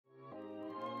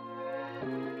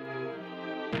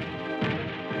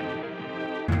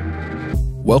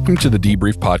Welcome to the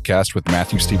Debrief podcast with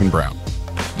Matthew Stephen Brown.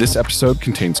 This episode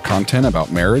contains content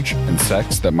about marriage and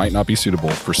sex that might not be suitable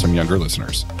for some younger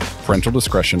listeners. Parental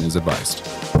discretion is advised.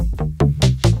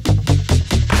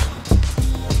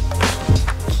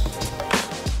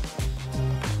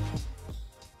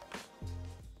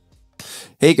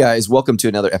 Hey guys, welcome to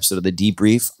another episode of the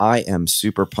Debrief. I am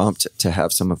super pumped to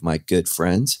have some of my good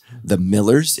friends, the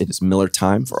Millers. It is Miller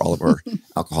time for all of our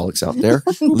alcoholics out there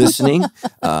listening.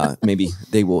 Maybe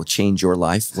they will change your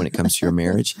life when it comes to your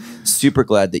marriage. Super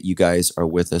glad that you guys are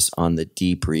with us on the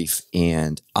Debrief.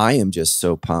 And I am just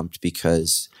so pumped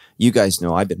because you guys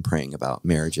know I've been praying about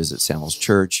marriages at Sandals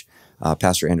Church.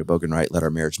 Pastor Andrew Bogenwright led our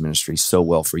marriage ministry so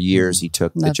well for years. He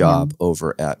took the job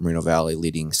over at Moreno Valley,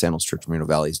 leading Sandals Church Moreno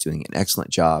Valley. He's doing an excellent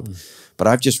job. But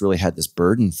I've just really had this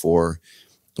burden for,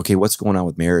 okay, what's going on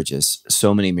with marriages?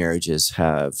 So many marriages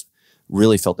have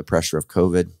really felt the pressure of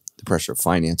COVID, the pressure of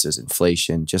finances,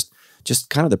 inflation, just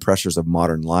kind of the pressures of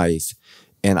modern life.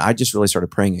 And I just really started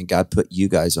praying, and God put you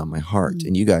guys on my heart.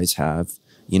 And you guys have,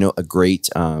 a great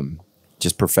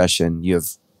just profession. You have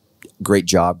great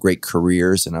job, great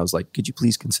careers. And I was like, could you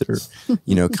please consider,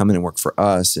 coming and work for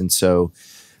us? And so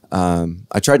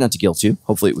I tried not to guilt you.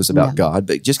 Hopefully it was about God,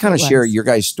 but just kind of share your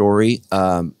guys' story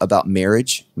about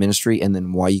marriage, ministry, and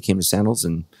then why you came to Sandals,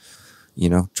 and,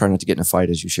 try not to get in a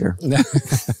fight as you share.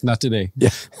 Not today.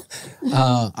 Yeah.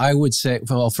 I would say,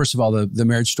 well, first of all, the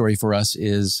marriage story for us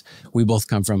is we both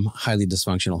come from highly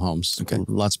dysfunctional homes. Okay.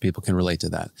 Lots of people can relate to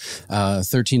that.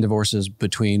 13 divorces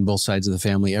between both sides of the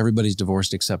family. Everybody's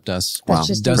divorced except us. That's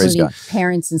just including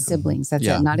parents and siblings. That's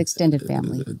it, not extended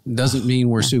family. Doesn't mean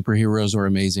we're superheroes or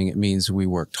amazing. It means we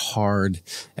worked hard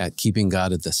at keeping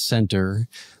God at the center,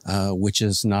 which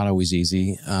is not always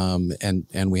easy.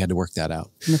 And we had to work that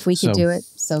out. And if we could do it,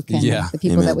 so can the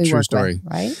people that we True work story. with,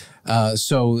 right?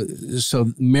 So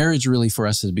marriage really for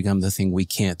us has become the thing we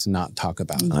can't not talk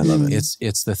about. I love it.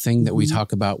 It's the thing that we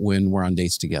talk about when we're on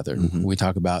dates together. We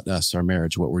talk about us, our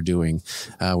marriage, what we're doing.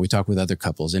 We talk with other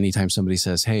couples. Anytime somebody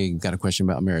says, hey, got a question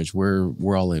about marriage,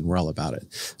 we're all in, we're all about it.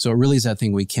 So it really is that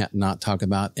thing we can't not talk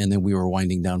about. And then we were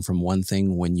winding down from one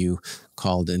thing when you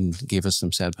called and gave us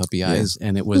some sad puppy eyes.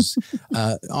 And it was,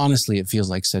 honestly, it feels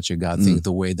like such a God thing,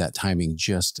 the way that timing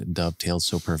just dovetailed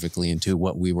so perfectly into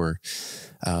what we were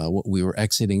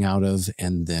exiting out of.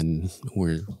 And then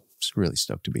we're really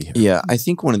stoked to be here. Yeah. I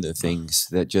think one of the things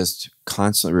that just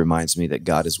constantly reminds me that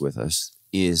God is with us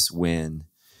is when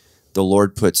the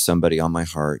Lord puts somebody on my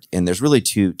heart. And there's really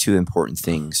two important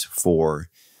things for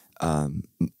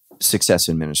success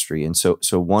in ministry. And so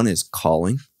one is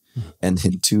calling, and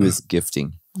then two is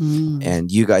gifting.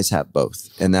 And you guys have both.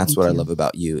 And that's what I love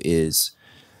about you is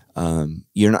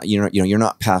you're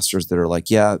not pastors that are like,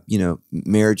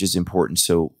 marriage is important,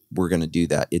 so we're going to do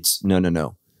that. It's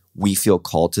no. We feel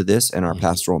called to this, and our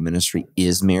pastoral ministry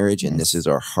is marriage, and this is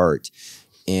our heart.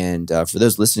 And for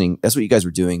those listening, that's what you guys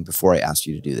were doing before I asked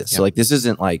you to do this. So this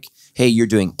isn't like, hey, you're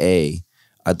doing A,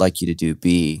 I'd like you to do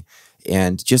B.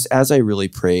 And just as I really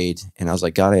prayed, and I was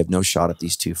like, God, I have no shot at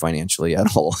these two financially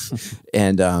at all.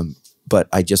 And but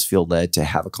I just feel led to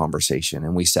have a conversation.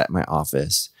 And we sat in my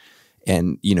office,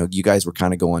 and you guys were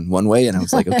kind of going one way, and I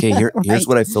was like, okay, here's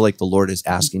what I feel like the Lord is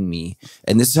asking me.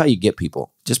 And this is how you get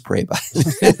people. Just pray about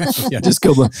it. Just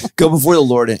go before the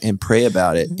Lord and pray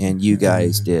about it. And you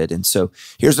guys did. And so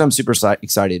here's what I'm super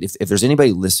excited. If there's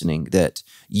anybody listening that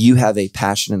you have a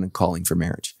passion and a calling for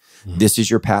marriage, this is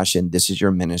your passion, this is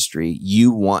your ministry.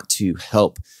 You want to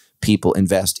help people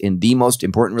invest in the most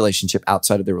important relationship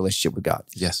outside of their relationship with God.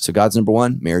 Yes. So God's number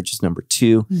one, marriage is number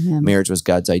two. Marriage was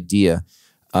God's idea.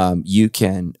 You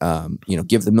can,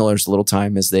 give the Millers a little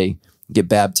time as they get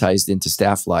baptized into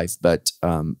staff life, but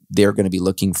they're going to be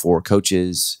looking for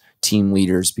coaches, team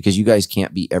leaders, because you guys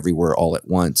can't be everywhere all at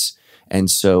once.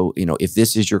 And so, if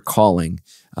this is your calling,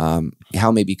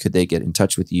 how maybe could they get in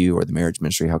touch with you or the marriage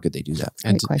ministry? How could they do that?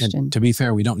 Great question. And to be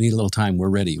fair, we don't need a little time. We're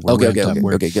ready. We're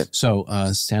Okay, good. So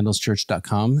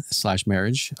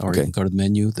sandalschurch.com/marriage, or you can go to the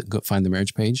menu, find the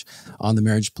marriage page. On the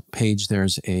marriage page,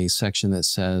 there's a section that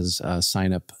says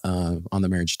sign up on the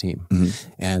marriage team.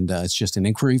 And it's just an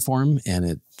inquiry form,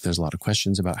 and there's a lot of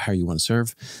questions about how you want to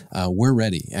serve. We're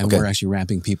ready, and we're actually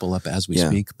ramping people up as we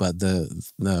speak. But the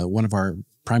one of our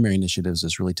primary initiatives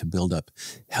is really to build up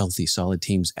healthy, solid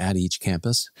teams at each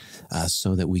campus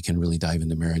so that we can really dive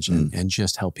into marriage and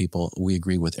just help people. We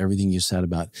agree with everything you said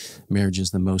about marriage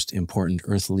is the most important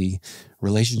earthly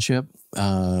relationship.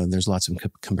 There's lots of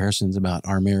comparisons about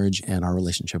our marriage and our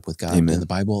relationship with God in the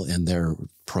Bible, and they're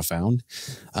profound.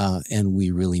 And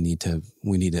we really need to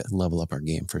level up our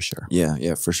game for sure.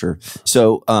 Yeah, for sure.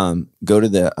 So go to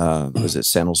the, was it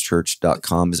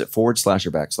sandalschurch.com? Is it / or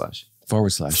 /?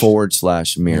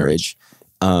 / marriage.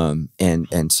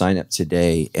 And sign up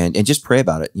today and just pray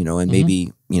about it, and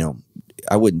maybe,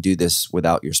 I wouldn't do this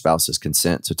without your spouse's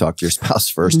consent. So talk to your spouse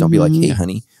first. Don't be like, hey,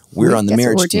 honey, we're on the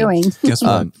marriage team. Guess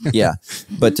what? Yeah.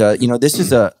 But, this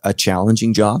is a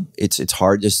challenging job. It's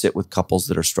hard to sit with couples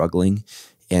that are struggling.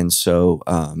 And so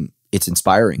it's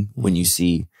inspiring when you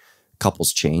see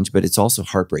couples change, but it's also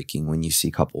heartbreaking when you see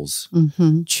couples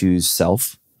choose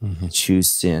self,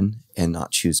 choose sin, and not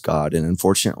choose God. And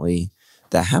unfortunately,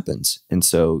 that happens. And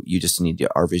so you just need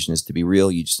our vision is to be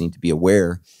real. You just need to be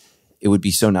aware. It would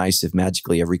be so nice if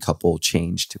magically every couple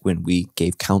changed when we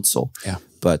gave counsel. Yeah.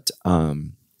 But,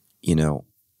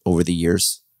 over the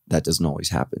years, that doesn't always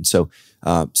happen. So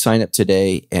sign up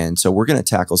today. And so we're going to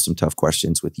tackle some tough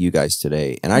questions with you guys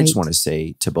today. And I just want to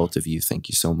say to both of you, thank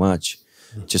you so much.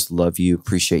 Just love you,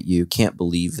 appreciate you. Can't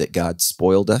believe that God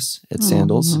spoiled us at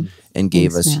Sandals and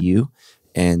gave us you.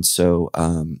 And so,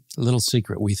 a little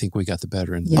secret, we think we got the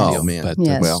better end of the oh deal. man, But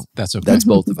well, that's okay. that's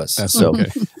both of us. That's so,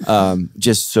 okay.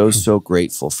 just so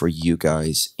grateful for you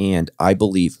guys. And I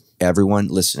believe everyone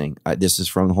listening, this is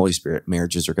from the Holy Spirit.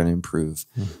 Marriages are going to improve.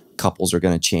 Couples are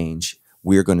going to change.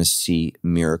 We're going to see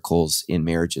miracles in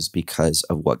marriages because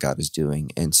of what God is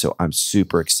doing. And so I'm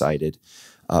super excited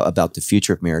about the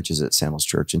future of marriages at Sandals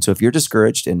Church. And so if you're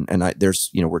discouraged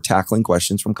we're tackling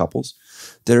questions from couples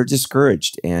that are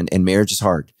discouraged and marriage is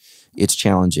hard. It's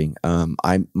challenging.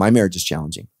 My marriage is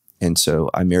challenging. And so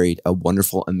I married a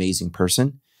wonderful, amazing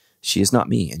person. She is not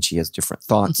me. And she has different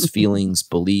thoughts, feelings,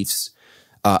 beliefs,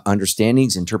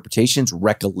 understandings, interpretations,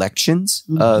 recollections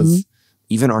of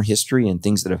even our history and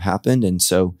things that have happened. And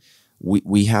so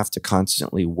we have to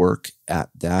constantly work at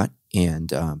that.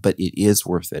 And, but it is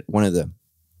worth it.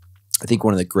 I think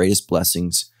one of the greatest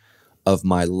blessings of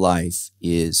my life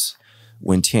is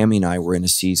when Tammy and I were in a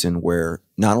season where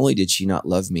not only did she not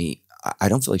love me, I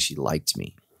don't feel like she liked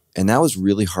me. And that was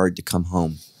really hard to come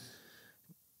home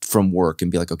from work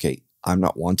and be like, okay, I'm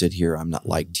not wanted here. I'm not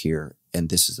liked here. And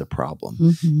this is a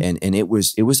problem. And it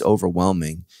was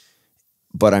overwhelming,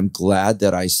 but I'm glad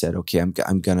that I said, okay, I'm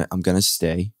going to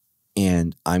stay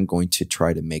and I'm going to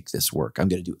try to make this work. I'm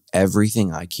going to do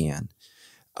everything I can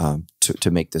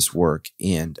to make this work,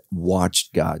 and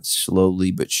watched God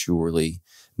slowly but surely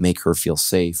make her feel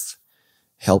safe,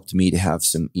 helped me to have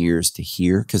some ears to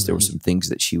hear because there were some things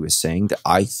that she was saying that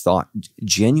I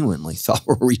genuinely thought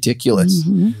were ridiculous.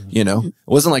 It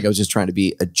wasn't like I was just trying to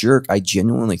be a jerk. I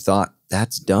genuinely thought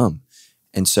that's dumb.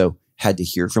 And so had to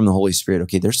hear from the Holy Spirit,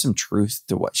 okay, there's some truth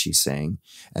to what she's saying.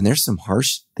 And there's some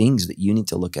harsh things that you need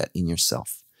to look at in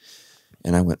yourself.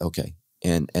 And I went, okay.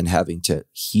 And having to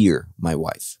hear my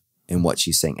wife and what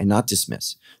she's saying and not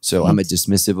dismiss. So I'm a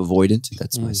dismissive avoidant.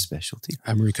 That's my specialty.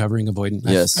 I'm a recovering avoidant.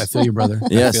 Yes. I feel you, brother.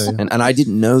 Yes. I feel you. And I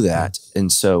didn't know that.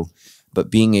 And so, but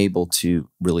being able to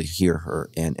really hear her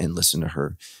and listen to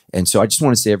her. And so I just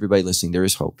want to say, everybody listening, there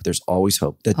is hope. There's always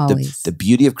hope. The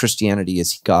beauty of Christianity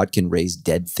is God can raise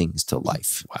dead things to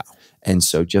life. Wow. And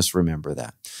so just remember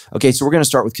that. Okay, so we're going to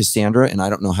start with Cassandra, and I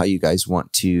don't know how you guys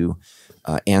want to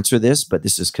answer this, but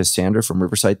this is Cassandra from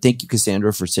Riverside. Thank you,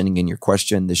 Cassandra, for sending in your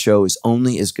question. The show is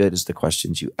only as good as the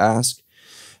questions you ask.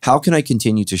 How can I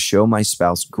continue to show my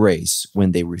spouse grace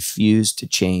when they refuse to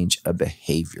change a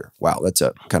behavior? Wow, that's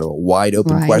a kind of a wide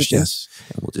open question. Yes.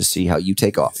 And we'll just see how you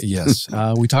take off. Yes.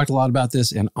 We talked a lot about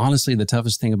this. And honestly, the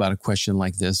toughest thing about a question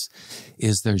like this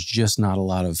is there's just not a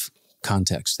lot of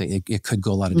context. It could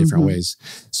go a lot of different ways.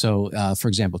 So, for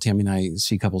example, Tammy and I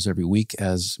see couples every week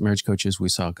as marriage coaches. We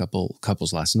saw a couple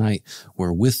couples last night.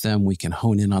 We're with them. We can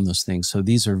hone in on those things. So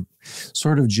these are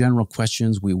sort of general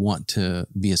questions. We want to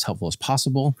be as helpful as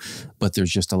possible, but there's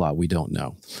just a lot we don't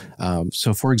know.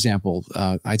 So, for example,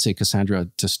 I'd say, Cassandra,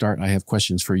 to start, I have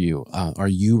questions for you. Are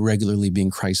you regularly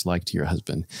being Christ-like to your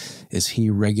husband? Is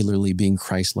he regularly being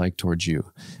Christ-like towards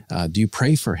you? Do you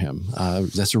pray for him?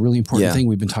 That's a really important thing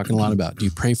we've been talking a lot about. Do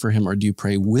you pray for him or do you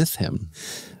pray with him?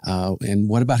 And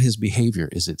what about his behavior?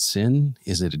 Is it sin?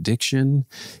 Is it addiction?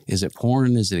 Is it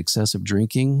porn? Is it excessive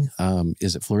drinking?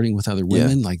 Is it flirting with other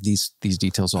women? Like these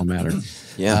details all matter.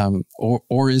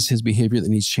 Or is his behavior that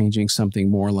needs changing something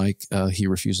more like he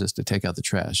refuses to take out the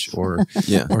trash or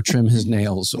trim his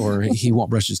nails, or he won't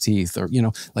brush his teeth, or,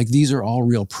 like these are all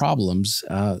real problems,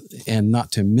 and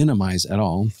not to minimize at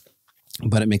all,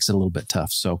 but it makes it a little bit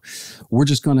tough. So we're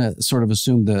just going to sort of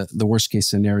assume the worst case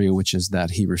scenario, which is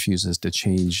that he refuses to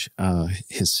change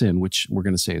his sin, which we're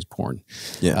going to say is porn.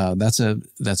 That's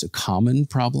a common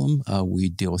problem. We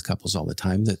deal with couples all the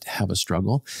time that have a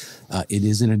struggle. It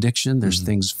is an addiction. There's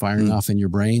things firing off in your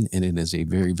brain, and it is a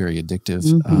very, very addictive,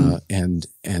 and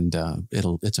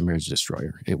it's a marriage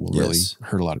destroyer. It will really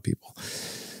hurt a lot of people.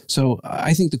 So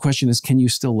I think the question is, can you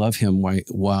still love him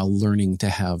while learning to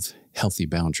have healthy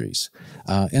boundaries?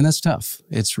 And that's tough.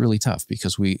 It's really tough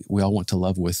because we all want to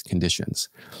love with conditions.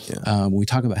 Yeah. We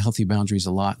talk about healthy boundaries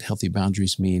a lot. Healthy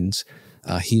boundaries means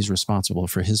he's responsible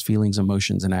for his feelings,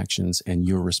 emotions, and actions, and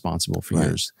you're responsible for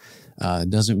yours. It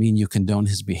doesn't mean you condone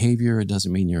his behavior. It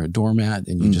doesn't mean you're a doormat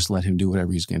and you just let him do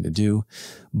whatever he's going to do.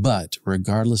 But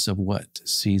regardless of what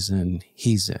season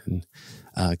he's in,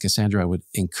 Cassandra, I would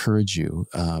encourage you,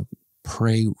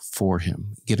 pray for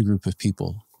him. Get a group of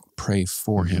people. Pray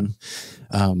for him.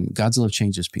 God's love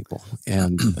changes people,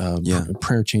 and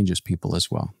prayer changes people as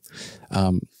well.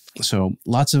 So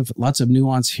lots of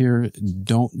nuance here.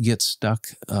 Don't get stuck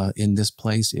in this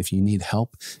place. If you need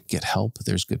help, get help.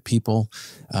 There's good people.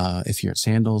 If you're at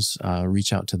Sandals,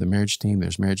 reach out to the marriage team.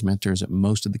 There's marriage mentors at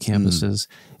most of the campuses.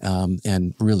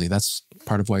 And really, that's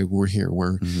part of why we're here.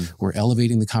 We're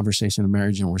elevating the conversation of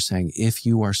marriage, and we're saying, if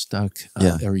you are stuck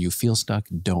or you feel stuck,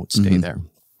 don't stay there.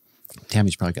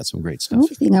 Tammy's probably got some great stuff. The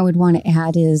only thing I would want to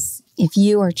add is if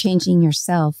you are changing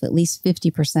yourself, at least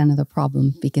 50% of the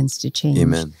problem begins to change.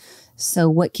 Amen. So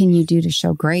what can you do to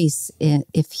show grace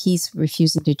if he's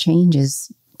refusing to change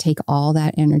is take all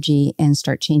that energy and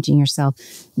start changing yourself.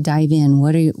 Dive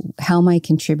in. How am I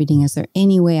contributing? Is there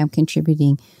any way I'm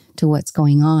contributing to what's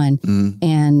going on?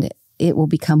 And it will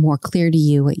become more clear to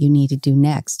you what you need to do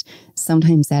next.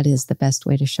 Sometimes that is the best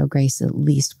way to show grace, at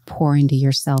least pour into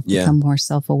yourself, become more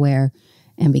self-aware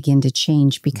and begin to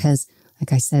change because,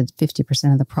 like I said,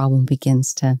 50% of the problem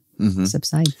begins to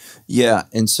subside. Yeah.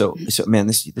 And so man,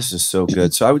 this is so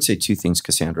good. So I would say two things,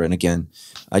 Cassandra. And again,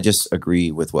 I just agree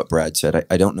with what Brad said.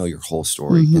 I don't know your whole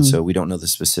story. And so we don't know the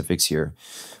specifics here.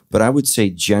 But I would say,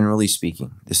 generally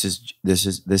speaking, this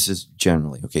is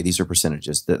generally, okay, these are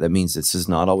percentages. That means this is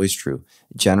not always true.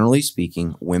 Generally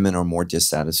speaking, women are more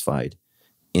dissatisfied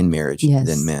in marriage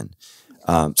than men.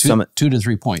 2 to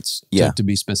 3 points to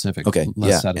be specific. Okay,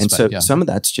 less satisfied. And so some of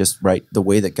that's just, the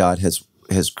way that God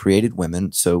has created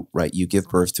women. So, you give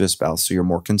birth to a spouse, so you're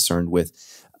more concerned with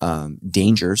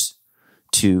dangers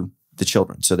to the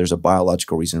children. So there's a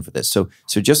biological reason for this. So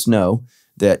just know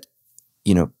that,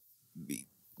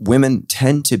 women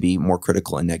tend to be more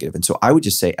critical and negative. And so I would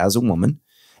just say, as a woman,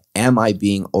 am I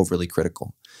being overly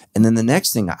critical? And then the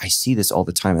next thing, I see this all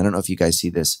the time. I don't know if you guys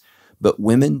see this, but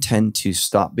women tend to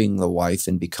stop being the wife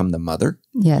and become the mother.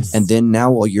 Yes. And then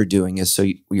now all you're doing is,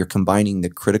 you're combining the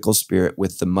critical spirit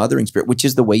with the mothering spirit, which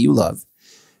is the way you love.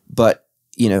 But,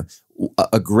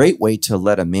 a great way to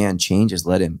let a man change is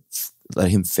let him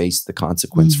face the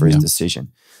consequence for his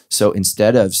decision. So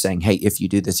instead of saying, hey, if you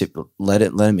do this, let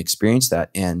him experience that.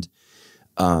 And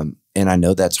I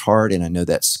know that's hard and I know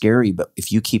that's scary, but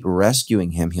if you keep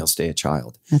rescuing him, he'll stay a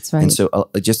child. That's right. And so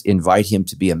just invite him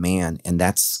to be a man. And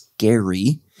that's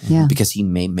scary because he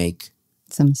may make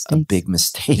a big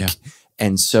mistake. Yeah.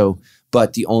 And so,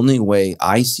 but the only way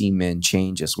I see men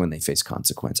change is when they face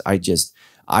consequence.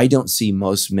 I don't see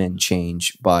most men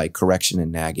change by correction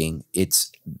and nagging.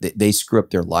 They screw up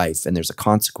their life and there's a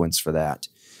consequence for that.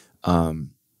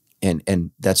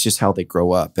 And that's just how they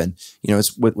grow up. And,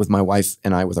 it's with my wife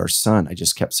and I, with our son, I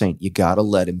just kept saying, you got to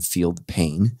let him feel the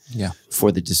pain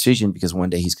for the decision, because one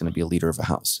day he's going to be a leader of a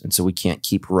house. And so we can't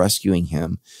keep rescuing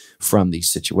him from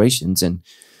these situations. And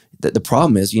the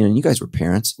problem is, and you guys were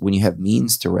parents, when you have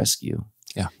means to rescue,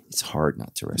 it's hard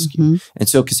not to rescue. And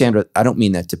so, Cassandra, I don't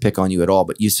mean that to pick on you at all,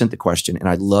 but you sent the question, and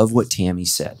I love what Tammy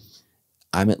said.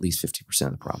 I'm at least 50%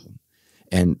 of the problem.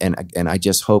 And I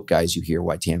just hope, guys, you hear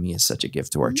why Tammy is such a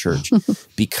gift to our church,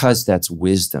 because that's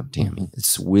wisdom, Tammy.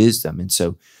 It's wisdom. And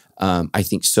so I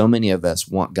think so many of us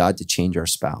want God to change our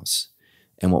spouse.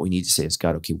 And what we need to say is,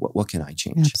 God, okay, what can I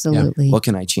change? Absolutely. What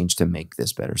can I change to make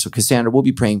this better? So, Cassandra, we'll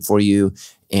be praying for you.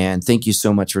 And thank you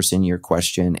so much for sending your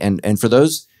question. And for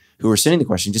those who are sending the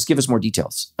question, just give us more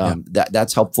details.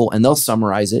 That's helpful. And they'll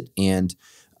summarize it. And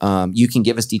you can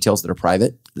give us details that are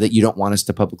private, that you don't want us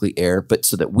to publicly air, but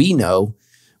so that we know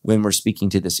when we're speaking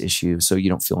to this issue, so you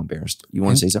don't feel embarrassed. You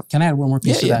want to say something? Can I add one more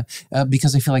piece to that?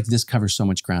 Because I feel like this covers so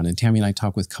much ground. And Tammy and I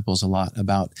talk with couples a lot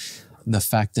about the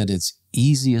fact that it's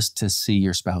easiest to see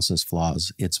your spouse's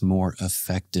flaws. It's more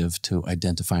effective to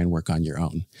identify and work on your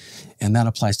own. And that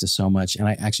applies to so much. And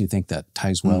I actually think that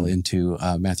ties well into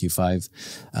Matthew 5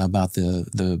 about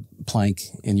the plank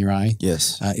in your eye.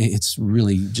 Yes. It's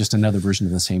really just another version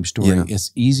of the same story. Yeah.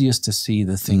 It's easiest to see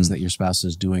the things that your spouse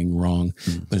is doing wrong,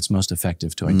 but it's most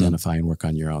effective to identify and work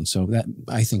on your own. So that,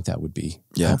 I think that would be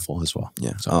helpful as well.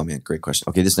 Yeah. So. Oh man, great question.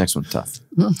 Okay, this next one's tough.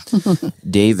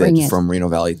 David from Reno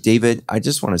Valley. David, I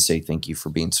just want to say thank you for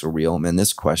being so real. Man,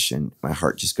 this question, my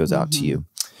heart just goes out to you.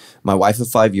 My wife of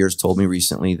 5 years told me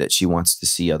recently that she wants to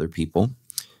see other people.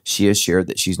 She has shared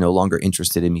that she's no longer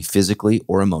interested in me physically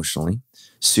or emotionally,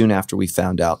 soon after we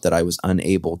found out that I was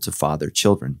unable to father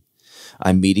children.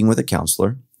 I'm meeting with a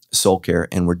counselor, soul care,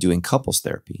 and we're doing couples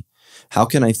therapy. How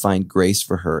can I find grace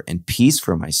for her and peace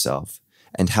for myself?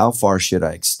 And how far should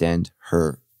I extend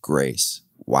her grace?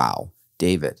 Wow.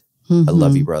 David, I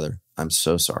love you, brother. I'm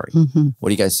so sorry. What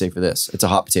do you guys say for this? It's a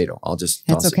hot potato. I'll just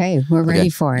toss That's okay. We're ready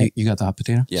for it. You got the hot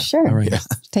potato? Yeah. Sure. All right. Yeah.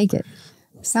 Take it.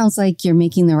 Sounds like you're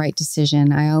making the right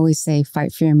decision. I always say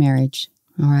fight for your marriage.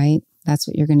 All right. That's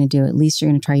what you're going to do. At least you're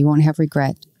going to try. You won't have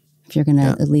regret if you're going to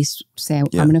at least say, I'm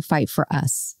going to fight for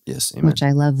us. Yes. Amen. Which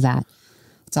I love that.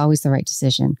 It's always the right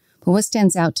decision. But what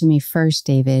stands out to me first,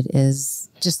 David, is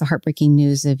just the heartbreaking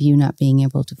news of you not being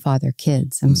able to father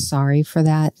kids. I'm sorry for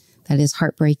that. That is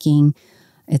heartbreaking.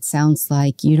 It sounds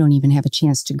like you don't even have a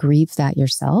chance to grieve that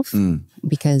yourself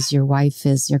because your wife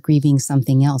you're grieving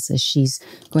something else as she's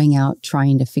going out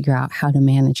trying to figure out how to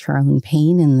manage her own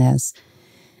pain in this.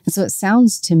 And so it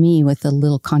sounds to me, with the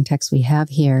little context we have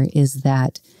here, is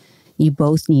that you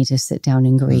both need to sit down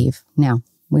and grieve. Now,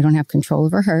 we don't have control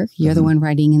over her. You're the one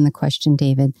writing in the question,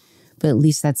 David. But at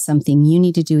least that's something you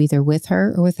need to do either with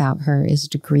her or without her, is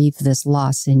to grieve this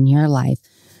loss in your life.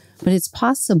 But it's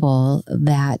possible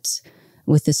that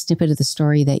with the snippet of the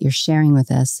story that you're sharing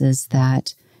with us, is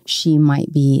that she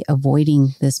might be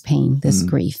avoiding this pain, this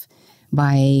grief,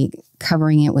 by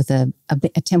covering it with a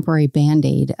temporary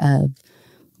Band-Aid of,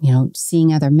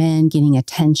 seeing other men, getting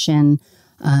attention.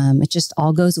 It just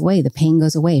all goes away. The pain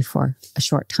goes away for a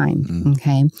short time.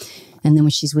 Okay. And then when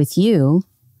she's with you,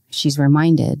 she's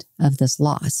reminded of this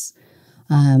loss.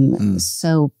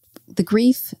 So the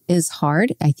grief is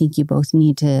hard. I think you both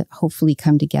need to hopefully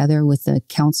come together with a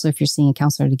counselor, if you're seeing a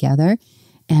counselor together,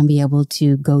 and be able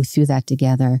to go through that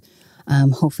together.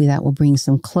 Hopefully that will bring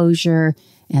some closure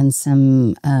and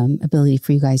some ability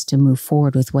for you guys to move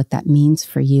forward with what that means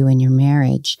for you and your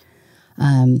marriage.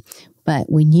 But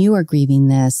when you are grieving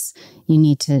this, you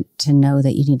need to know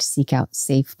that you need to seek out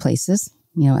safe places,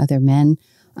 other men,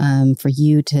 for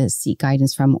you to seek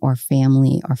guidance from, or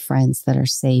family or friends that are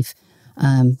safe.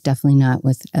 Definitely not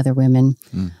with other women.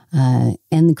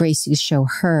 And the grace you show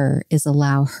her is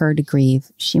allow her to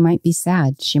grieve. She might be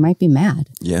sad. She might be mad.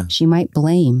 Yeah. She might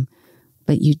blame,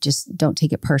 but you just don't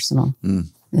take it personal.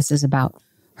 This is about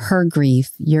her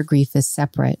grief. Your grief is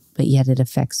separate, but yet it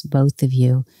affects both of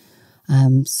you.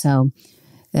 So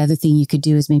the other thing you could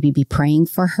do is maybe be praying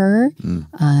for her.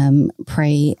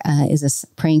 Praying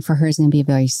for her is going to be a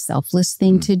very selfless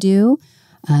thing to do.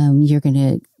 You're going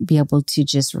to be able to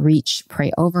just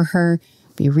pray over her,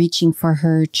 be reaching for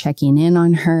her, checking in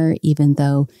on her, even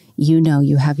though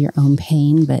you have your own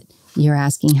pain, but you're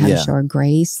asking how to show her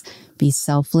grace. Be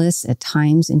selfless at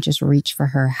times and just reach for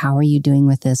her. How are you doing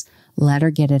with this? Let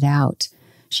her get it out.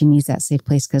 She needs that safe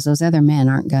place, because those other men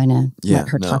aren't going to let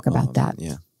her talk about that.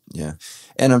 Yeah.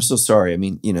 And I'm so sorry. I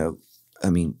mean,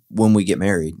 when we get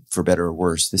married, for better or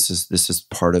worse, this is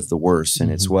part of the worst.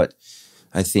 And it's what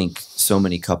I think so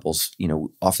many couples,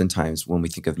 oftentimes when we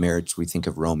think of marriage, we think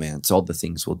of romance, all the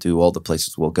things we'll do, all the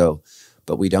places we'll go,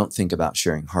 but we don't think about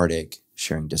sharing heartache,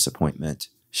 sharing disappointment,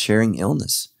 sharing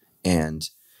illness. And,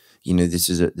 this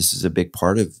is a big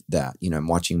part of that. I'm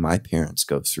watching my parents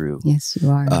go through Yes, you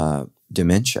are.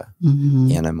 Dementia,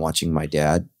 and I'm watching my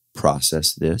dad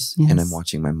process this, and I'm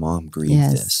watching my mom grieve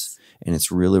this. And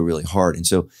it's really, really hard. And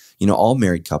so, all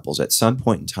married couples, at some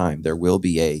point in time, there will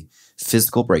be a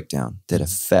physical breakdown that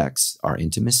affects our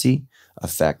intimacy,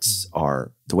 affects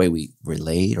the way we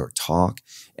relate or talk,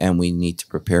 and we need to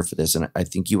prepare for this. And I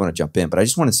think you want to jump in, but I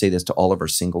just want to say this to all of our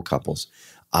single couples.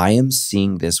 I am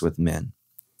seeing this with men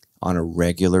on a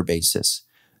regular basis,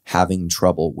 having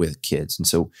trouble with kids. And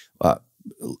so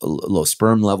low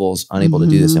sperm levels, unable to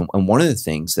do this. And one of the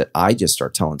things that I just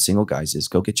start telling single guys is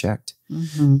go get checked.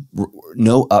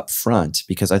 No upfront,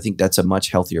 because I think that's a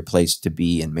much healthier place to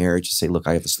be in marriage, to say, look,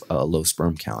 I have a low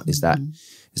sperm count. Is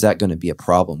that going to be a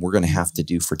problem? We're going to have to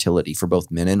do fertility for both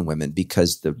men and women,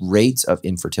 because the rates of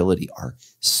infertility are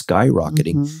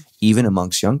skyrocketing, even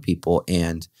amongst young people.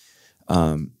 And,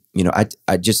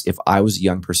 I just, if I was a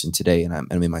young person today and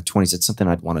I'm in my 20s, it's something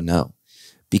I'd want to know,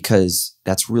 because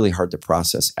that's really hard to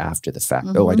process after the fact.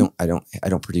 Oh, I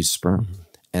don't produce sperm.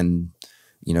 And,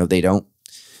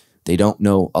 they don't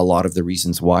know a lot of the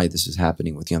reasons why this is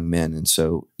happening with young men. And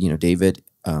so, David,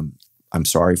 I'm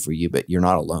sorry for you, but you're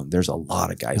not alone. There's a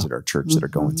lot of guys at our church that are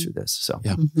going through this. So,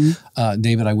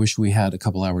 David, I wish we had a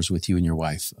couple hours with you and your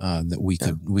wife that we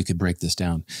could break this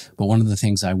down. But one of the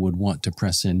things I would want to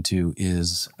press into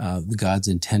is God's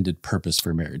intended purpose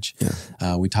for marriage.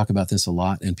 We talk about this a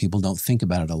lot, and people don't think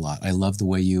about it a lot. I love the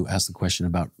way you asked the question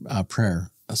about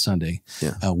prayer. Sunday.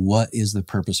 Yeah. What is the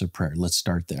purpose of prayer? Let's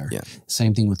start there. Yeah.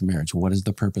 Same thing with marriage. What is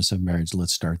the purpose of marriage?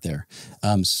 Let's start there.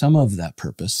 Some of that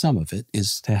purpose, some of it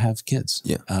is to have kids.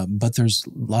 Yeah. But there's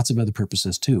lots of other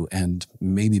purposes too, and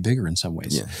maybe bigger in some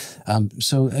ways. Yeah.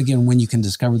 So again, when you can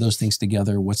discover those things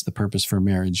together, what's the purpose for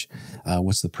marriage?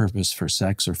 What's the purpose for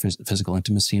sex or physical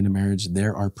intimacy in a marriage?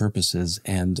 There are purposes,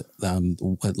 and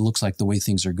it looks like the way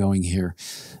things are going here,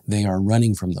 they are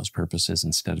running from those purposes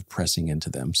instead of pressing into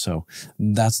them. So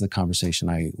that's the conversation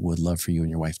I would love for you and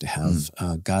your wife to have.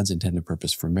 God's intended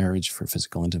purpose for marriage, for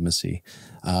physical intimacy,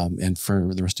 and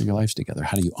for the rest of your lives together.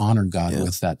 How do you honor God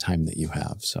with that time that you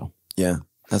have? So yeah,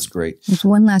 that's great. There's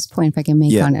one last point, if I can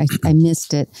make on it. I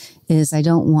missed it, is I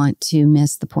don't want to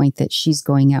miss the point that she's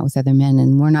going out with other men,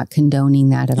 and we're not condoning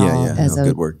that at all as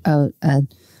a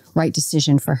right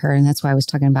decision for her. And that's why I was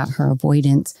talking about her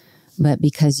avoidance. But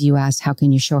because you asked, how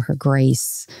can you show her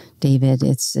grace, David?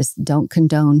 It's just don't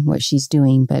condone what she's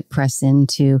doing, but press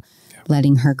into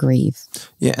letting her grieve.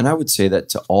 Yeah, and I would say that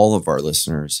to all of our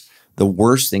listeners, the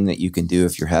worst thing that you can do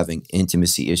if you're having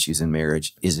intimacy issues in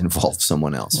marriage is involve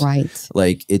someone else. Right.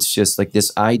 Like, it's just like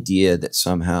this idea that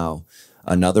somehow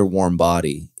another warm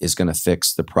body is going to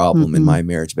fix the problem in my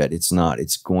marriage bed. It's not.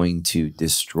 It's going to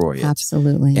destroy it.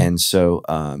 Absolutely. And so,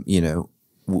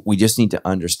 we just need to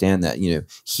understand that,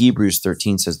 Hebrews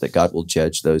 13 says that God will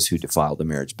judge those who defile the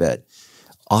marriage bed.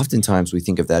 Oftentimes we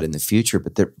think of that in the future,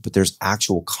 but there's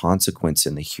actual consequence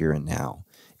in the here and now.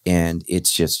 And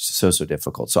it's just so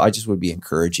difficult. So I just would be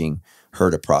encouraging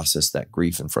her to process that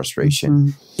grief and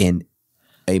frustration in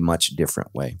a much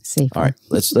different way. Safer. All right,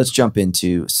 let's jump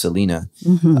into Selena.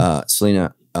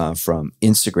 Selena from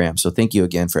Instagram. So thank you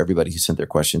again for everybody who sent their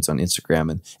questions on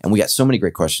Instagram. And we got so many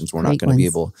great questions. We're not going to be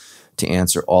able to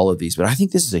answer all of these, but I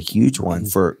think this is a huge one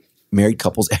for married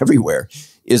couples everywhere.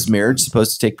 Is marriage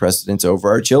supposed to take precedence over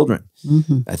our children?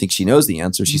 I think she knows the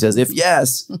answer. She says, if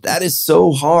yes, that is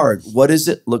so hard. What does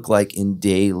it look like in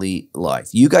daily life?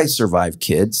 You guys survived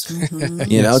kids.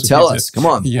 Tell us. Come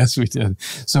on. Yes, we did.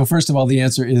 So first of all, the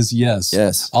answer is yes.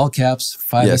 Yes. All caps,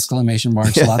 5 exclamation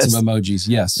marks, lots of emojis.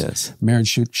 Yes.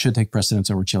 Marriage should take precedence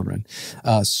over children.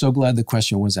 So glad the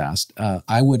question was asked.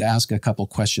 I would ask a couple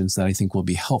questions that I think will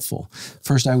be helpful.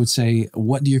 First, I would say,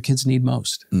 what do your kids need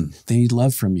most? They need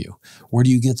love from you. Where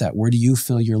do you get that? Where do you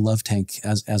fill your love tank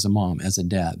as a mom, as a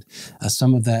dad?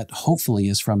 Some of that hopefully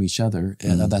is from each other.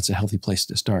 That's a healthy place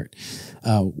to start.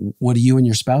 What do you and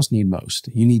your spouse need most?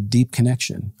 You need deep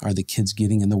connection. Are the kids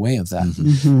getting in the way of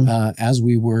that? As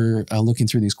we were looking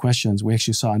through these questions, we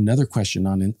actually saw another question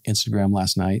on Instagram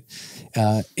last night.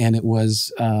 And it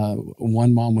was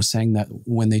one mom was saying that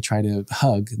when they try to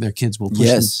hug, their kids will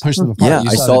push them apart. Yeah,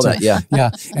 I saw that. Yeah.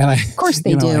 And of course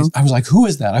they do. I was like, who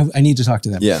is that? I need to talk to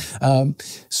them. Yeah.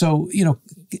 So,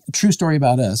 true story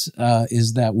about us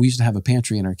is that we used to have a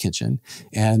pantry in our kitchen,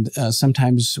 and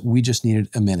sometimes we just needed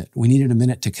a minute. We needed a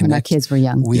minute to connect. When our kids were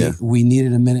young. We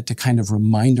needed a minute to kind of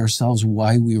remind ourselves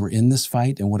why we were in this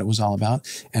fight and what it was all about.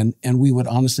 And we would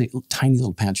honestly, tiny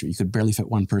little pantry, you could barely fit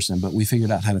one person, but we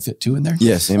figured out how to fit 2 in there.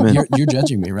 Yes, amen. You're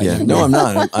judging me, right? Yeah. No, I'm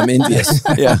not. I'm envious.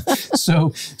 Yeah.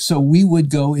 So we would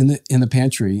go in the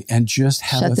pantry and just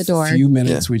have few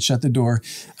minutes. We'd shut the door.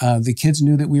 The kids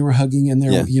knew that we were hugging in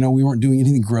there. We weren't doing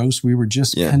anything gross. We were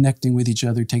just connecting with each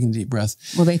other, taking a deep breath.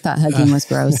 Well, they thought hugging was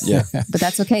gross. But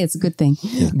that's okay. It's a good thing.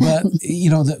 Yeah. But,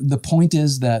 the point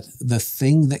is that the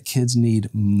thing that kids need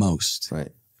most,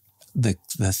 the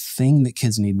thing that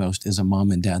kids need most is a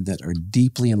mom and dad that are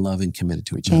deeply in love and committed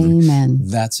to each other. Amen.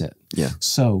 That's it. Yeah.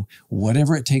 So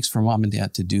whatever it takes for mom and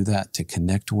dad to do that, to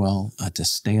connect well, to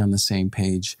stay on the same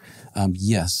page,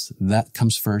 yes, that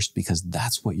comes first because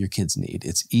that's what your kids need.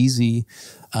 It's easy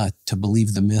to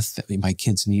believe the myth that my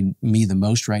kids need me the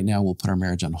most right now. We'll put our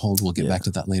marriage on hold. We'll get back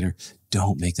to that later.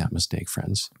 Don't make that mistake,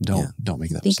 friends. Don't make that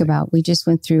mistake. Think about, we just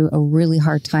went through a really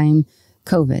hard time,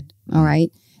 COVID, all right?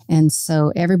 And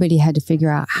so everybody had to figure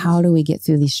out, how do we get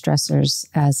through these stressors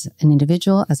as an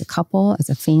individual, as a couple, as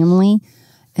a family?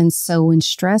 And so when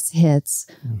stress hits,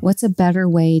 what's a better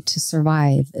way to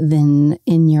survive than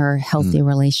in your healthy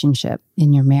relationship,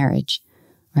 in your marriage,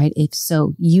 right? If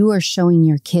so, you are showing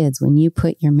your kids, when you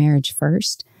put your marriage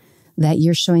first, that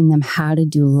you're showing them how to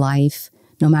do life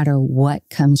no matter what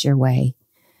comes your way.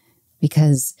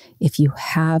 Because if you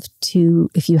have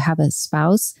a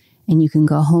spouse and you can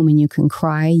go home and you can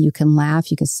cry, you can laugh,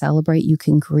 you can celebrate, you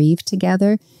can grieve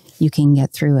together, you can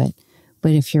get through it.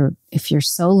 But if you're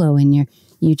solo and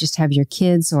you just have your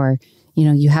kids, or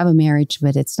you have a marriage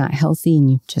but it's not healthy and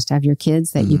you just have your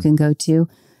kids that you can go to,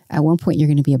 at one point you're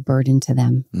going to be a burden to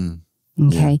them.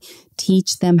 Okay?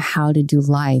 Teach them how to do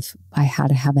life by how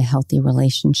to have a healthy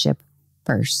relationship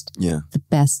first. Yeah. The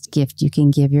best gift you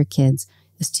can give your kids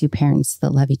is two parents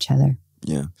that love each other.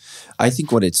 Yeah. I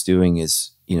think what it's doing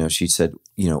is, she said,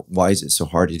 why is it so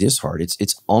hard? It is hard.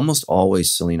 It's almost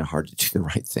always, Selena, hard to do the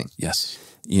right thing. Yes.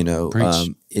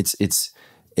 Preach.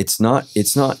 It's not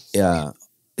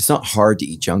hard to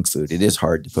eat junk food. It is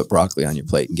hard to put broccoli on your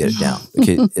plate and get it down.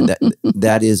 Okay,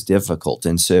 that is difficult.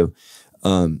 And so,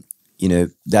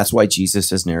 that's why Jesus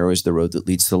says narrow is the road that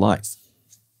leads to life.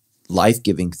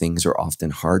 Life-giving things are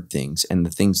often hard things, and the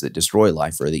things that destroy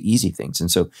life are the easy things.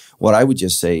 And so what I would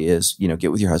just say is,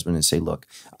 get with your husband and say, look,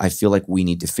 I feel like we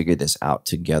need to figure this out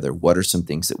together. What are some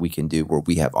things that we can do where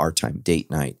we have our time,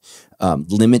 date night,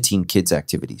 limiting kids'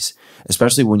 activities,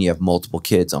 especially when you have multiple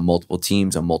kids on multiple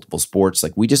teams, on multiple sports.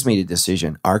 Like, we just made a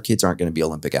decision. Our kids aren't going to be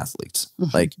Olympic athletes.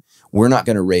 Mm-hmm. Like, we're not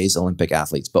going to raise Olympic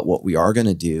athletes, but what we are going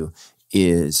to do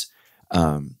is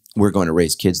we're going to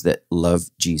raise kids that love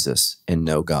Jesus and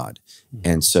know God.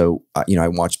 Mm-hmm. And so, I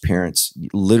watch parents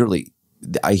literally,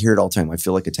 I hear it all the time. I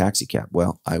feel like a taxi cab.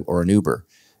 Well, or an Uber.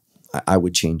 I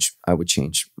would change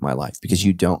my life, because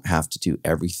you don't have to do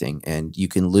everything, and you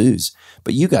can lose.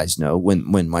 But you guys know,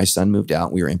 when my son moved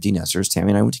out, we were empty nesters,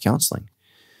 Tammy and I went to counseling,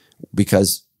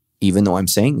 because even though I'm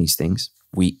saying these things,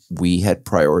 we had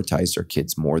prioritized our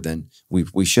kids more than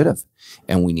we should have.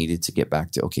 And we needed to get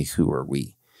back to, okay, who are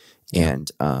we? And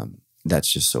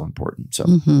that's just so important. So,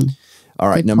 all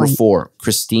right, number 4,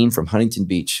 Christine from Huntington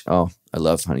Beach. Oh, I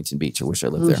love Huntington Beach. I wish I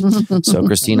lived there. So,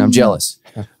 Christine, I'm jealous.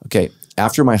 Okay,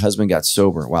 after my husband got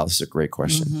sober, wow, this is a great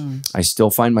question. I still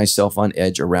find myself on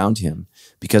edge around him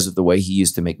because of the way he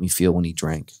used to make me feel when he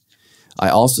drank. I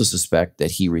also suspect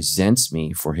that he resents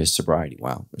me for his sobriety.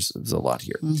 Wow, there's a lot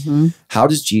here. How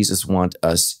does Jesus want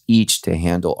us each to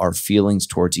handle our feelings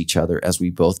towards each other as we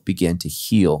both begin to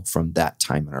heal from that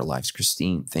time in our lives?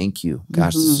 Christine, thank you.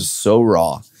 Gosh, this is so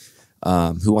raw.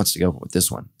 Who wants to go with this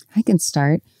one? I can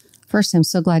start. First, I'm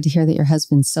so glad to hear that your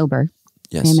husband's sober.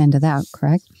 Yes. Amen to that,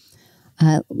 correct?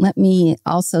 Let me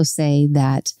also say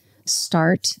that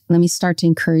let me start to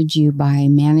encourage you by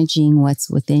managing what's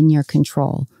within your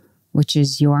control, which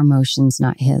is your emotions,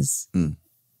 not his. Now,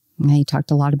 you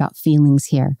talked a lot about feelings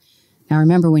here. Now,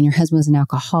 remember, when your husband was an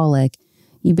alcoholic,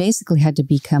 you basically had to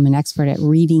become an expert at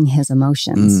reading his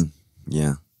emotions.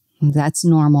 Yeah. That's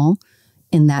normal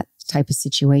in that type of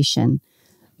situation,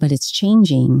 but it's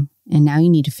changing. And now you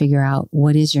need to figure out,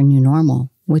 what is your new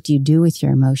normal? What do you do with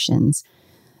your emotions?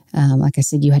 Like I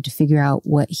said, you had to figure out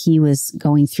what he was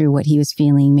going through, what he was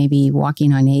feeling, maybe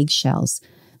walking on eggshells.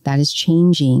 That is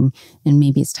changing, and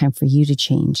maybe it's time for you to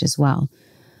change as well.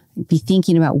 Be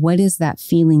thinking about, what is that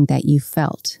feeling that you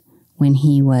felt when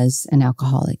he was an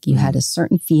alcoholic? You had a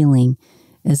certain feeling.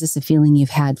 Is this a feeling you've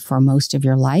had for most of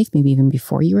your life, maybe even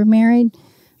before you were married?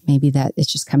 Maybe that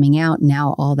it's just coming out.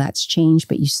 Now all that's changed,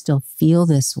 but you still feel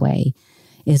this way.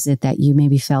 Is it that you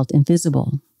maybe felt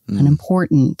invisible,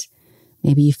 unimportant?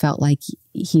 Maybe you felt like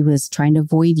he was trying to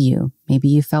avoid you. Maybe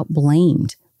you felt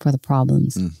blamed for the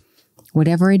problems.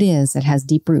 Whatever it is, it has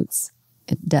deep roots.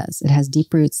 It does. It has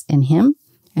deep roots in him,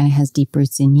 and it has deep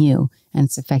roots in you, and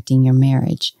it's affecting your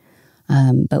marriage.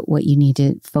 But what you need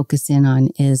to focus in on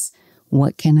is,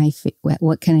 what can I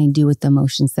do with the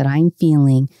emotions that I'm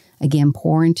feeling? Again,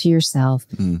 pour into yourself,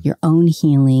 your own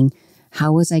healing.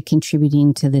 How was I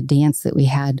contributing to the dance that we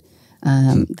had,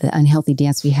 the unhealthy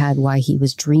dance we had while he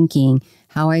was drinking?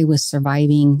 How I was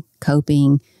surviving,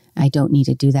 coping. I don't need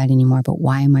to do that anymore, but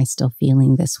why am I still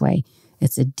feeling this way?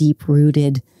 It's a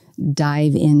deep-rooted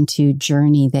dive into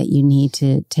journey that you need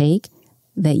to take,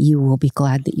 that you will be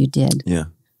glad that you did. Yeah,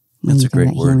 that's a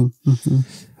great word.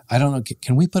 I don't know.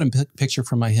 Can we put a picture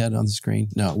from my head on the screen?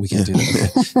 No, we can't do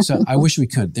that. Okay. So I wish we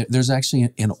could. There's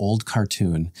actually an old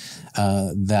cartoon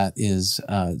that is,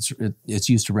 it's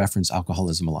used to reference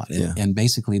alcoholism a lot. And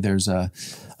basically there's a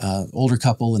older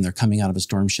couple, and they're coming out of a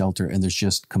storm shelter, and there's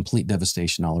just complete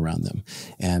devastation all around them.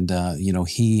 And,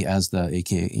 he, as the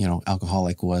AKA,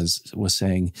 alcoholic, was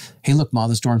saying, hey, look, Ma,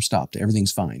 the storm stopped.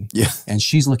 Everything's fine. Yeah. And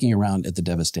she's looking around at the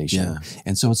devastation. Yeah.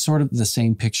 And so it's sort of the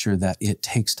same picture, that it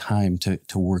takes time to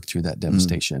work through that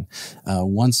devastation.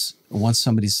 Once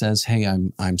somebody says, hey,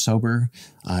 I'm sober,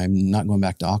 I'm not going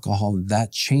back to alcohol,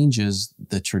 that changes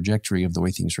the trajectory of the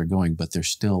way things are going, but there's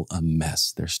still a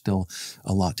mess. There's still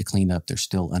a lot to clean up. There's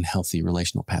still unhealthy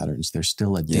relational patterns. There's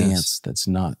still a dance that's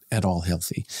not at all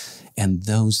healthy. And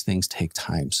those things take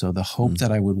time. So the hope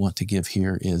that I would want to give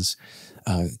here is,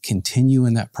 continue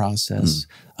in that process.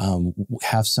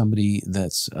 Have somebody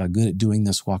that's good at doing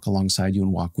this walk alongside you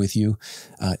and walk with you.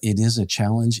 It is a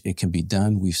challenge. It can be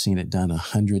done. We've seen it done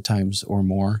 100 times times or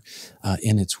more,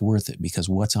 and it's worth it because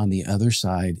what's on the other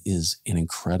side is an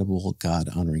incredible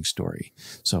God-honoring story.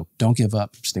 So don't give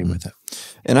up. Stay with it.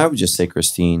 And I would just say,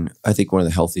 Christine, I think one of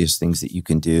the healthiest things that you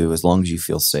can do, as long as you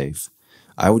feel safe,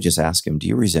 I would just ask him, do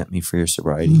you resent me for your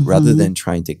sobriety? Rather than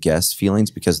trying to guess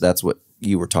feelings, because that's what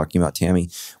you were talking about, Tammy.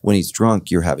 When he's drunk,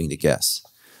 you're having to guess.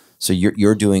 So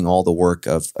you're doing all the work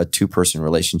of a two-person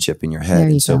relationship in your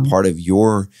head. And so part of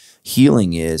your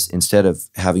healing is, instead of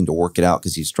having to work it out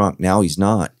because he's drunk, now he's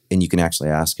not. And you can actually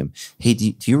ask him, hey,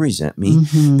 do you resent me?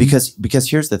 Because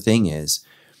here's the thing is,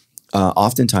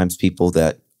 oftentimes people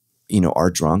that, are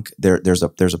drunk, there's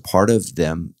a part of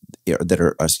them that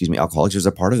are, alcoholics, there's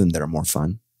a part of them that are more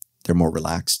fun. They're more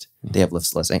relaxed. They have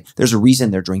less anger. There's a reason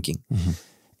they're drinking.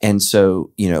 And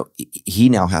so, he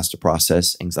now has to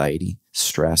process anxiety,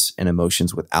 stress, and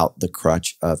emotions without the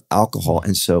crutch of alcohol.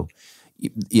 And so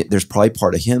there's probably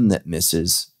part of him that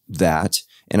misses that.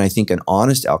 And I think an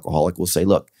honest alcoholic will say,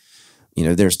 look,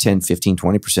 there's 10, 15,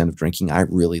 20% of drinking I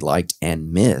really liked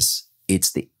and miss.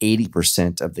 It's the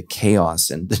 80% of the chaos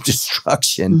and the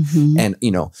destruction and,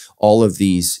 all of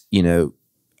these,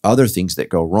 other things that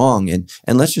go wrong. And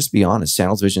let's just be honest,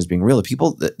 Sandals Vision is being real.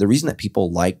 The reason that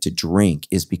people like to drink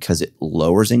is because it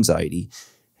lowers anxiety,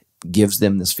 gives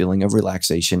them this feeling of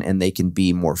relaxation, and they can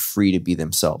be more free to be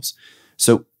themselves.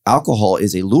 So alcohol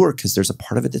is a lure because there's a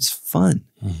part of it that's fun.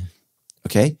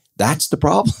 Okay? That's the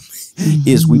problem,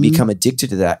 is we become addicted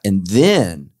to that. And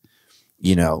then,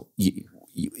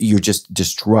 you're just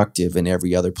destructive in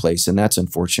every other place. And that's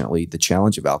unfortunately the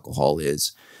challenge of alcohol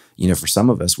is, for some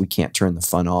of us, we can't turn the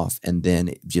fun off, and then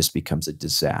it just becomes a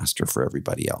disaster for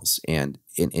everybody else. And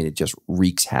it just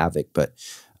wreaks havoc. But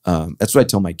that's what I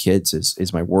tell my kids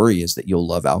is my worry is that you'll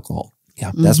love alcohol.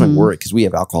 Yeah, that's my worry, because we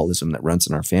have alcoholism that runs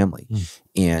in our family.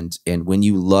 And when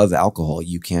you love alcohol,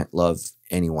 you can't love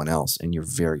anyone else, and you're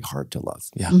very hard to love.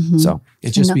 Yeah. So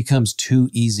it just becomes too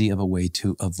easy of a way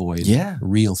to avoid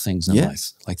real things in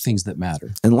life, like things that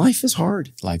matter. And life is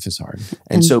hard. Life is hard.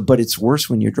 And so, but it's worse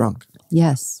when you're drunk.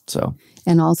 Yes. So,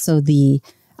 and also the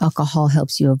alcohol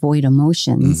helps you avoid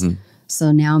emotions.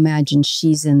 So now imagine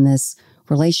she's in this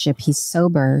relationship, he's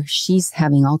sober, she's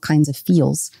having all kinds of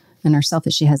feels in herself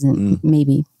that she hasn't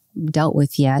maybe dealt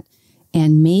with yet.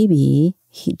 And maybe,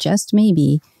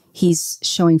 he's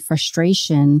showing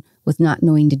frustration with not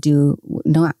knowing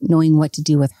what to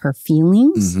do with her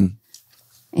feelings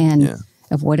and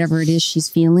of whatever it is she's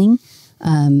feeling.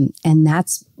 And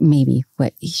that's maybe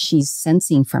what she's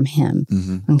sensing from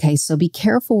him. Okay. So be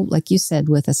careful, like you said,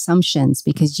 with assumptions,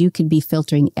 because you could be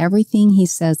filtering everything he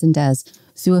says and does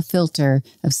through a filter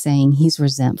of saying he's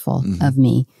resentful of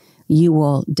me. You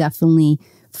will definitely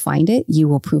find it. You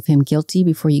will prove him guilty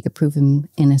before you could prove him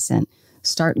innocent.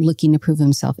 Start looking to prove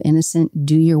himself innocent.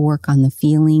 Do your work on the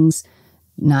feelings,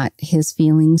 not his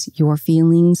feelings, your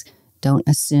feelings. Don't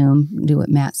assume. Do what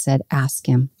Matt said. Ask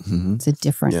him. It's a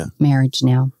different marriage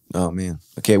now. Oh, man.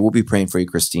 Okay, we'll be praying for you,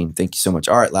 Christine. Thank you so much.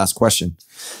 All right, last question.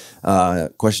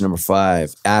 Question number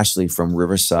 5, Ashley from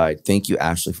Riverside. Thank you,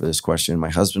 Ashley, for this question. My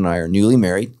husband and I are newly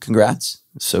married. Congrats.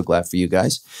 So glad for you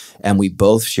guys. And we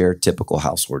both share typical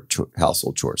household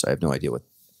chores. I have no idea what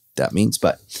that means,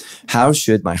 but how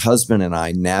should my husband and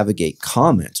I navigate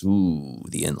comments? Ooh,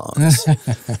 the in-laws.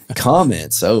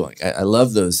 Comments. Oh, I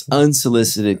love those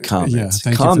unsolicited comments.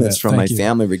 Comments from my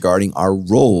family regarding our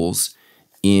roles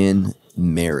in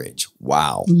marriage.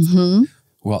 Wow.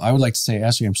 Well, I would like to say,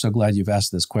 Ashley, I'm so glad you've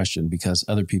asked this question, because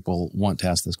other people want to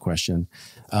ask this question.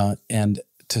 And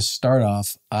to start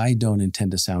off, I don't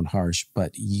intend to sound harsh,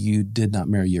 but you did not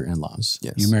marry your in-laws.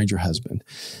 Yes. You married your husband.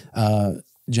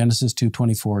 Genesis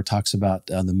 2:24 talks about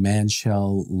the man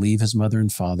shall leave his mother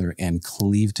and father and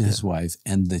cleave to his wife,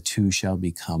 and the two shall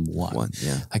become one.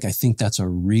 Like, I think that's a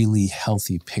really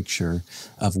healthy picture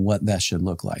of what that should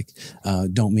look like.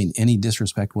 Don't mean any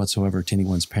disrespect whatsoever to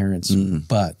anyone's parents,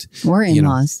 but we're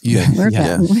in-laws. We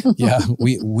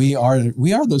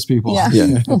are those people.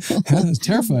 It's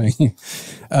terrifying.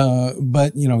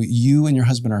 But you and your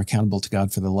husband are accountable to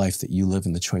God for the life that you live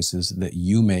and the choices that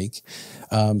you make.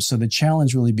 So the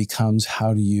challenge really becomes,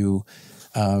 how do you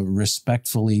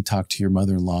respectfully talk to your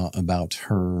mother-in-law about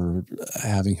her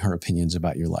having her opinions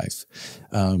about your life.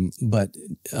 But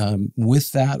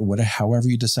with that, however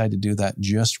you decide to do that,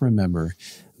 just remember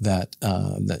that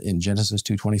that in Genesis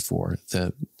 2:24,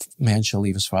 the man shall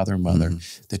leave his father and mother,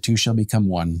 the two shall become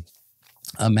one.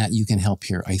 Matt, you can help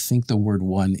here. I think the word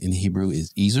one in Hebrew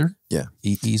is ezer. Yeah.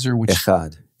 Ezer, which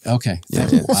Echad. Okay. Yeah,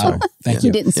 Wow. sorry. Thank He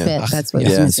you. didn't spit. That's what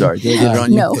was Yeah, missing. sorry. Did I get it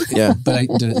on you? No. Yeah. But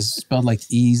did it spelled like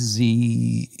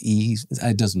E-Z-E?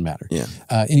 It doesn't matter. Yeah.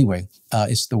 Anyway,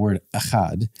 it's the word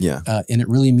achad. Yeah. And it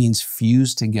really means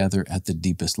fused together at the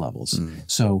deepest levels.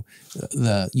 So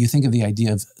you think of the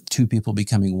idea of two people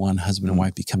becoming one, husband and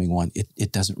wife becoming one.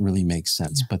 It doesn't really make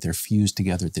sense, but they're fused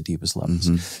together at the deepest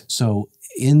levels. So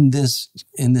in this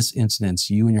instance,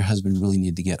 you and your husband really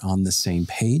need to get on the same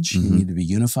page. You need to be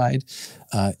unified.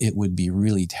 It would be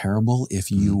really terrible if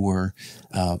you were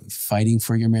fighting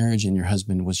for your marriage and your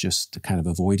husband was just kind of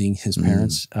avoiding his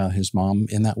parents, his mom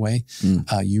in that way.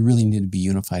 You really need to be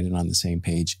unified and on the same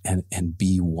page and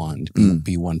be one,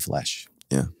 be one flesh.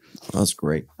 Yeah. That's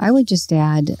great. I would just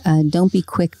add, don't be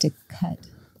quick to cut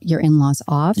your in-laws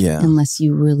off unless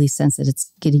you really sense that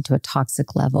it's getting to a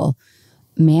toxic level.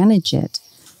 Manage it.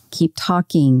 Keep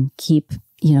talking. Keep,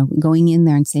 going in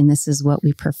there and saying, this is what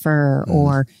we prefer,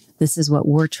 or this is what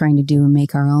we're trying to do and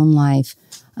make our own life.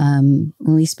 At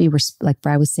least be, like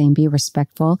Brad was saying, be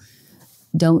respectful.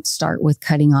 Don't start with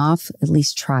cutting off. At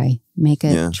least try.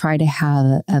 Try to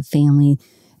have a family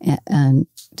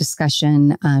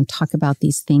discussion, talk about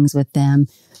these things with them.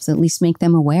 So at least make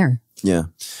them aware. Yeah.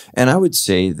 And I would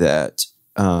say that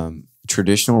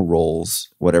traditional roles,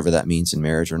 whatever that means in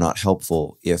marriage, are not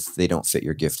helpful if they don't fit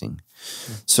your gifting.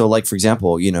 So like, for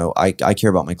example, I care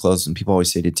about my clothes, and people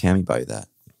always say, did Tammy buy you that?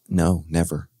 No,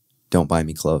 never. Don't buy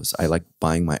me clothes. I like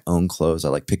buying my own clothes. I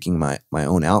like picking my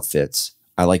own outfits.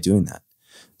 I like doing that.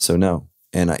 So no.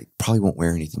 And I probably won't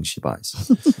wear anything she buys.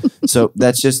 So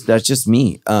that's just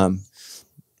me.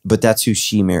 But that's who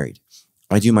she married.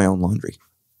 I do my own laundry.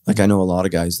 Like, I know a lot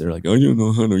of guys, they're like, I don't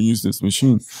know how to use this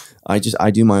machine. I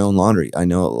do my own laundry. I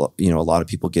know, a lot of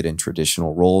people get in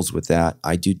traditional roles with that.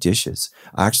 I do dishes.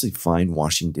 I actually find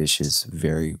washing dishes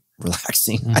very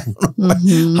relaxing.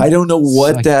 I don't know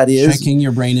what like that is. Checking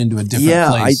your brain into a different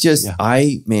place.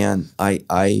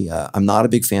 I'm not a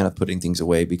big fan of putting things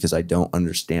away because I don't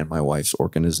understand my wife's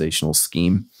organizational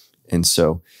scheme. And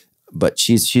so, but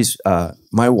she's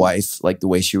my wife, like the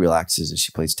way she relaxes is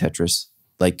she plays Tetris,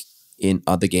 like in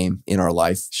the game in our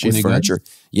life with furniture. Good?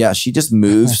 Yeah. She just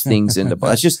moves things into,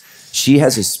 she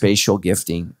has a spatial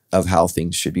gifting of how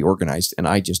things should be organized. And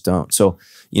I just don't. So,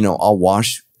 I'll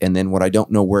wash, and then when I don't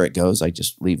know where it goes, I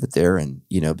just leave it there. And,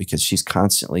 because she's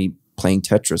constantly playing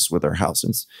Tetris with our house,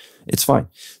 and it's fine.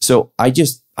 So I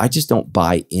just don't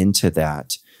buy into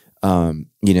that.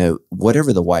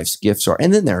 Whatever the wife's gifts are.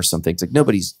 And then there are some things like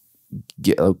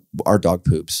our dog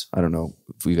poops. I don't know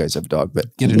if you guys have a dog, but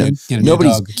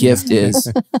nobody's gift is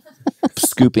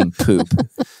scooping poop.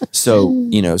 So,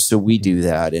 so we do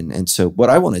that. And so what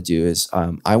I want to do is,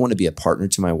 I want to be a partner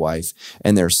to my wife.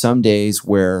 And there are some days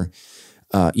where,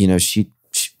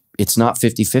 it's not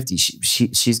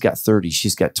 50-50. She's got 30,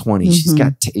 she's got 20,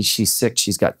 she's 6,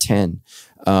 she's got 10.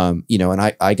 And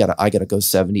I gotta go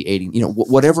 70, 80,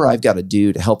 whatever I've got to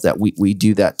do to help that, we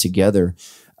do that together.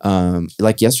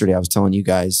 Like yesterday, I was telling you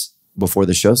guys before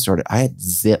the show started, I had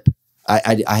zip.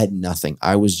 I had nothing.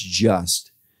 I was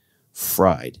just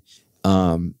fried.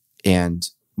 And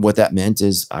what that meant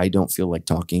is I don't feel like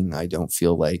talking. I don't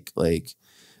feel like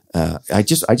I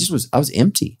was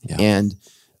empty. Yeah. And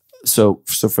so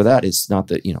for that, it's not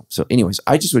that, so anyways,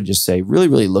 I just would just say, really,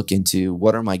 really look into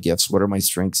what are my gifts? What are my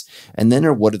strengths? And then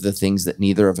what are the things that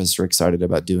neither of us are excited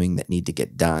about doing that need to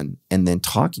get done? And then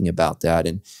talking about that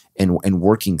and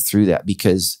working through that,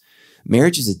 because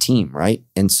marriage is a team, right?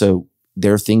 And so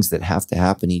there are things that have to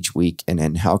happen each week. And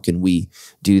then how can we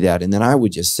do that? And then I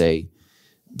would just say,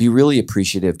 be really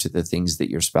appreciative to the things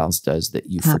that your spouse does that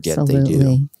you forget they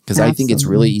do. Because I think it's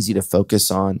really easy to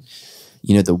focus on,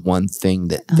 the one thing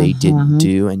that they didn't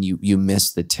do, and you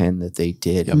miss the 10 that they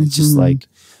did. And it's just like,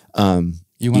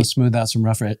 you want to smooth out some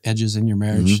rough edges in your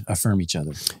marriage, affirm each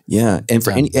other. Yeah. And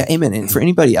amen. And for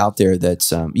anybody out there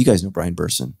that's, you guys know Brian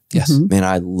Burson. Yes. Man,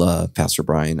 I love Pastor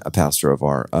Brian, a pastor of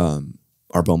our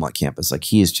Beaumont campus. Like,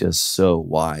 he is just so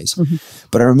wise.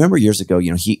 But I remember years ago,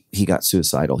 he got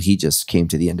suicidal. He just came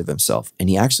to the end of himself, and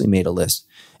he actually made a list,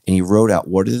 and he wrote out,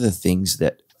 what are the things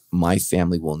that my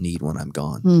family will need when I'm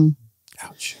gone?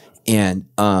 Ouch. And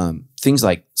things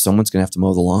like someone's going to have to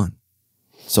mow the lawn.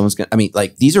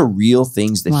 These are real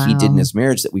things that he did in his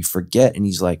marriage that we forget. And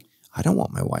he's like, I don't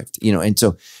want my wife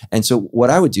to, and so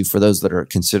what I would do for those that are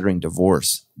considering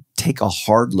divorce, take a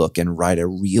hard look and write a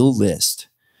real list.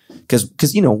 Because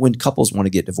when couples want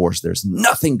to get divorced, there's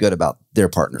nothing good about their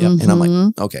partner. And I'm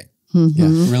like, okay, Yeah,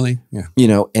 really? Yeah. You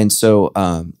know, and so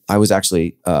I was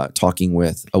actually talking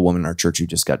with a woman in our church who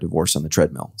just got divorced on the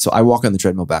treadmill. So I walk on the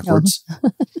treadmill backwards.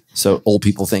 So old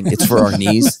people think it's for our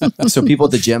knees. So people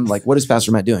at the gym, like, what is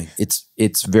Pastor Matt doing?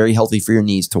 It's very healthy for your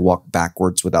knees to walk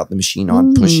backwards without the machine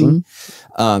on pushing.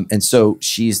 And so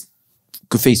she's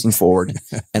facing forward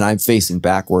and I'm facing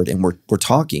backward, and we're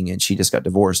talking, and she just got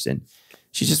divorced and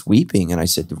she's just weeping. And I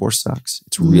said, divorce sucks.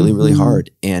 It's really, really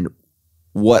hard. And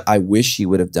what I wish she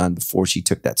would have done before she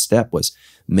took that step was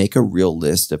make a real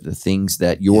list of the things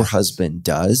that your husband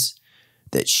does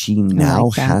that she now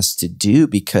has to do,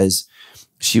 because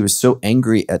she was so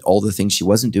angry at all the things she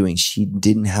wasn't doing. She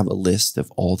didn't have a list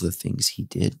of all the things he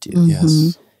did do.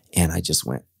 Yes. And I just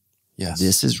went, Yes.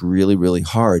 this is really, really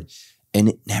hard. And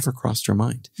it never crossed her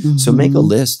mind. So make a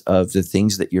list of the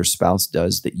things that your spouse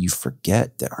does that you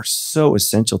forget that are so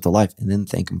essential to life, and then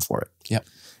thank him for it. Yep.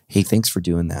 Hey, thanks for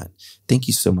doing that. Thank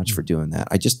you so much for doing that.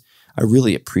 I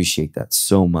really appreciate that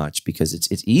so much, because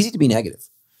it's easy to be negative.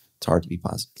 It's hard to be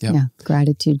positive. Yep. Yeah.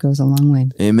 Gratitude goes a long way.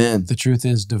 Amen. The truth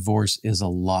is, divorce is a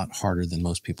lot harder than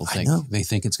most people think. They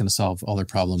think it's going to solve all their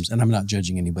problems. And I'm not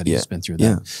judging anybody who's been through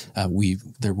that.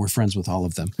 We're friends with all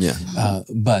of them.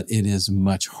 But it is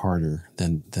much harder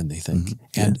than they think.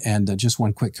 And just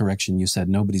one quick correction. You said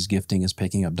nobody's gifting is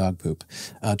picking up dog poop.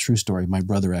 True story. My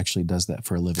brother actually does that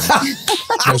for a living.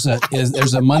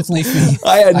 There's a monthly fee.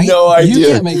 I had no idea. You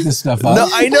can't make this stuff up. No,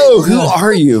 I know. Who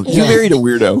are you? You married a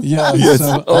weirdo. Yeah. Yes.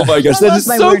 So, oh my gosh, that is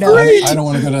so great. I don't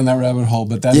want to go down that rabbit hole,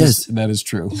 but that is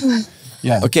true.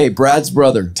 Yeah. Okay, Brad's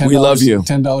brother. We love you.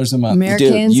 $10 a month.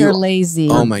 Americans are lazy.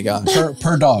 Oh my gosh.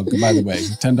 Per dog, by the way.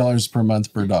 $10 per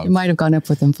month per dog. It might have gone up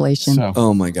with inflation. So,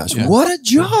 oh my gosh. What a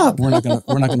job. We're not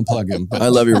gonna plug him. But. I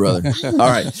love your brother. All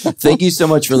right. Thank you so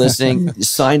much for listening.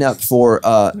 Sign up for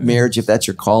marriage if that's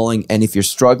your calling. And if you're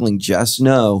struggling, just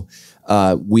know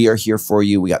we are here for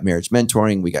you. We got marriage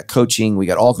mentoring, we got coaching, we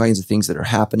got all kinds of things that are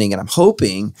happening. And I'm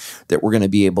hoping that we're going to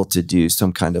be able to do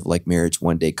some kind of like marriage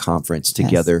one day conference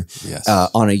together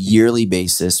on a yearly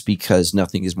basis, because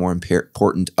nothing is more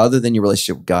important other than your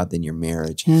relationship with God than your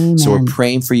marriage. Amen. So we're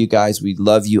praying for you guys. We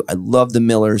love you. I love the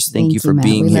Millers. Thank you for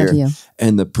being here.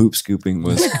 And the poop scooping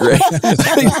was great. I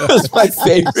think that was my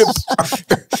favorite part.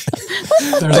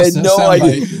 I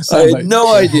had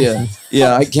no idea.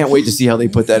 Yeah, I can't wait to see how they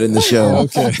put that in the show.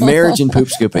 Okay. Marriage and poop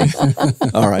scooping.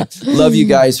 All right. Love you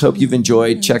guys. Hope you've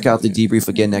enjoyed. Check out the debrief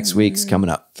again next week. It's coming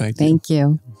up. Thank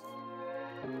you.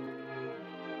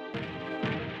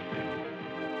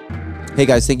 Hey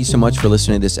guys, thank you so much for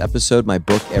listening to this episode. My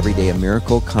book, Every Day a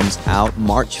Miracle, comes out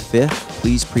March 5th.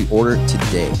 Please pre-order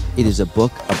today. It is a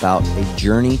book about a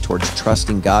journey towards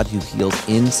trusting God who heals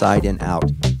inside and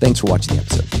out. Thanks for watching the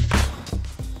episode.